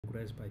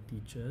progress by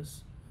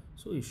teachers.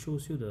 So it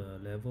shows you the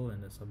level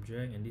and the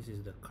subject, and this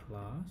is the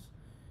class.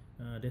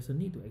 There's a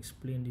need to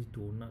explain this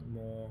donut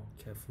more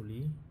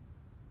carefully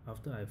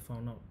after I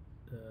found out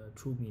the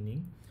true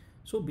meaning.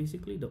 So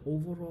basically the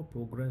overall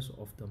progress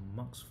of the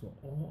marks for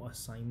all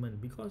assignment,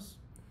 because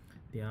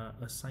there are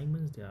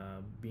assignments that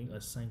are being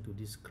assigned to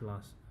this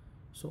class,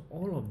 so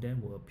all of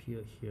them will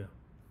appear here.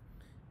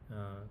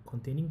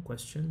 Containing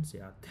questions, they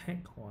are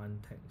tagged or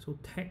untagged. So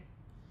tagged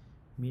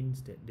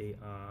means that they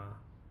are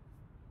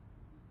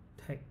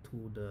tagged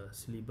to the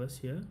syllabus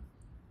here,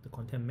 the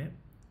content map.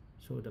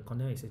 So the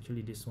content is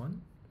actually this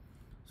one.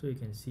 So you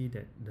can see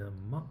that the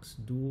marks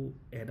do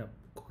add up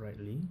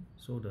correctly.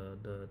 So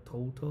the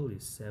total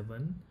is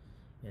 7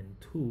 and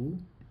 2,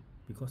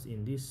 because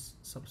in this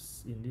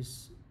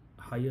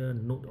higher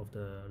note of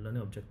the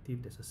learning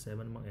objective, there's a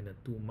 7 mark and a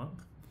 2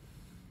 mark.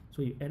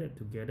 So you add it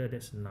together,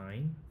 that's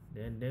 9.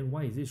 Then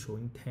why is it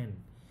showing 10?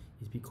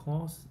 It's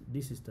because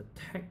this is the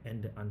tagged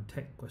and the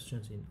untagged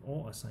questions in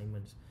all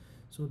assignments.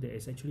 So there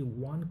is actually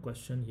one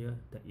question here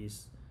that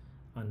is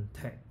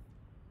untagged.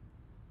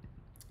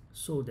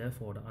 So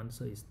therefore the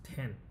answer is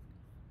 10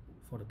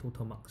 for the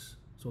total marks.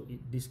 So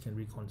this can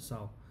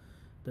reconcile.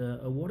 The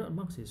awarded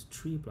marks is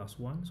 3 plus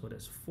 1, so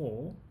that's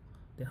 4.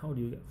 Then how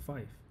do you get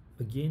 5?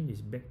 Again,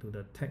 it's back to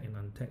the tagged and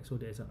untagged. So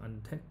there's an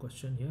untagged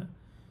question here,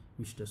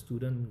 which the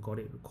student got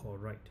it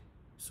correct.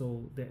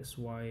 So that's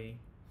why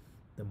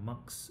the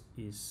marks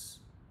is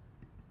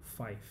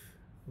 5.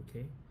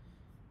 Okay.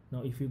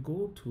 Now if you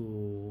go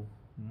to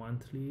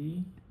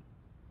monthly,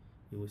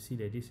 you will see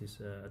that this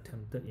is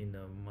attempted in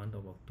the month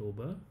of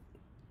October.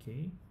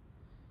 Okay.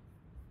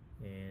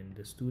 And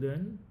the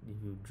student,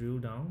 if you drill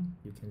down,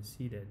 you can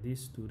see that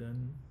this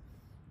student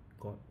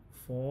got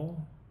 4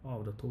 out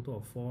of the total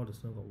of 4. The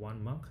student got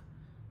 1 mark.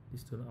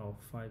 This student out of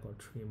 5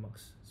 got 3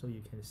 marks. So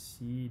you can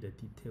see the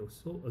details.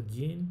 So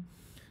again,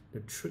 the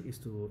trick is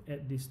to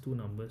add these two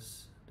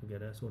numbers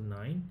together. So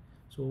 9.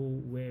 So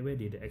where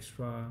did the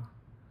extra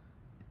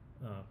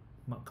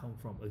mark come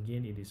from?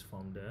 Again, it is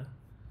from the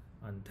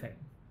untagged.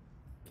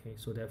 Okay,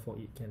 so therefore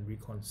it can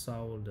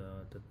reconcile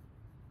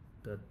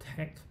the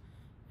tag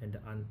and the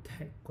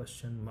untagged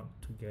question mark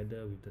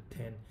together with the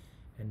 10,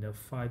 and the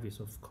 5 is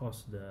of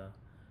course the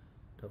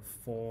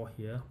 4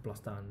 here plus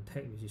the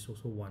untagged, which is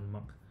also 1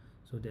 mark.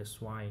 So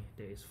that's why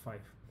there is 5.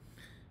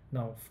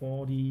 Now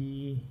for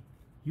the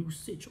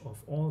usage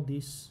of all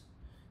this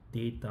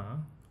data,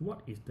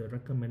 what is the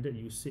recommended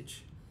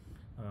usage?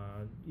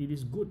 It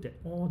is good that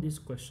all these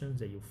questions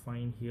that you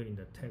find here in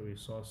the tag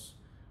resource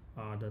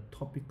are the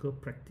topical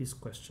practice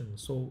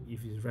questions. So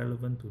if it's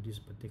relevant to this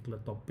particular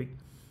topic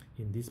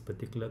in this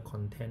particular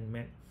content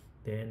map,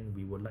 then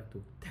we would like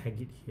to tag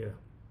it here.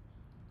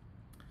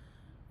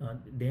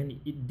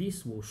 Then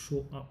this will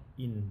show up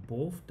in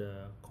both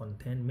the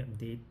content map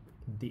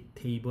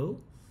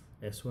table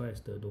as well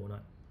as the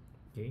donut.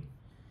 Okay.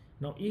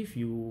 Now if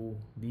you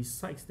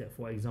decides that,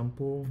 for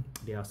example,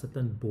 there are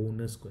certain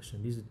bonus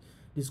questions,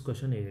 this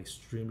question is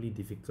extremely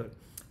difficult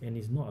and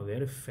it's not a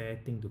very fair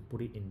thing to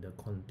put it in the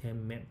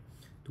content map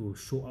to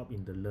show up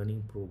in the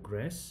learning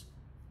progress.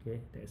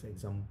 Okay, that's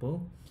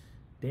example.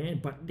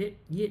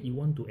 Yet you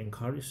want to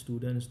encourage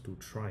students to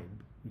try,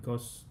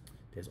 because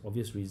there's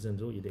obvious reasons.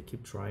 So if they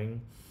keep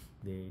trying,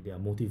 they are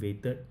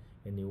motivated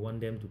and you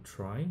want them to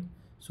try.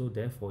 So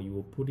therefore you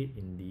will put it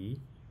in the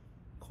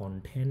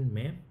content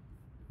map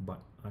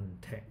but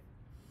untagged,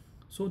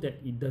 so that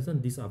it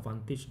doesn't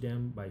disadvantage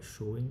them by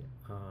showing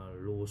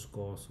low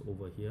scores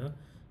over here.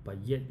 But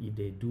yet if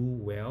they do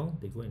well,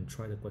 they go and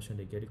try the question,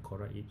 they get it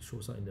correct, it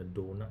shows up in the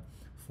donut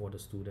for the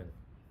student.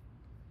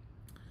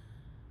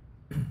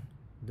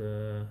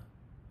 The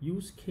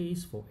use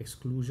case for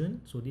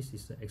exclusion, so this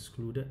is the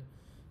excluded.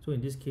 So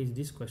in this case,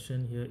 this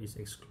question here is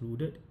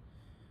excluded.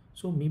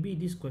 So maybe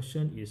this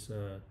question is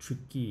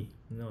tricky,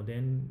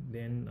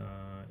 then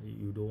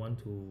you don't want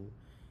to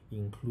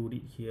include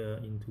it here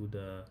into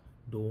the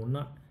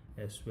donut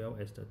as well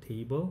as the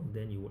table,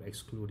 then you will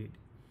exclude it.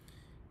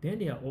 Then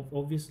there are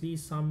obviously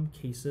some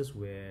cases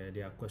where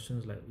there are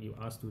questions like you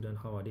ask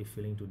students how are they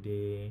feeling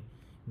today,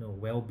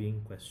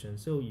 well-being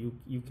questions. So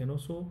you can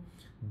also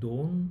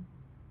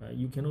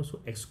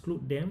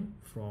exclude them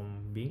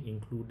from being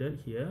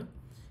included here,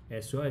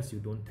 as well as you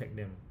don't tag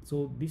them.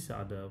 So these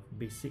are the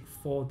basic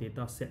 4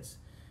 data sets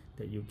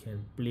that you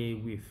can play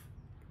with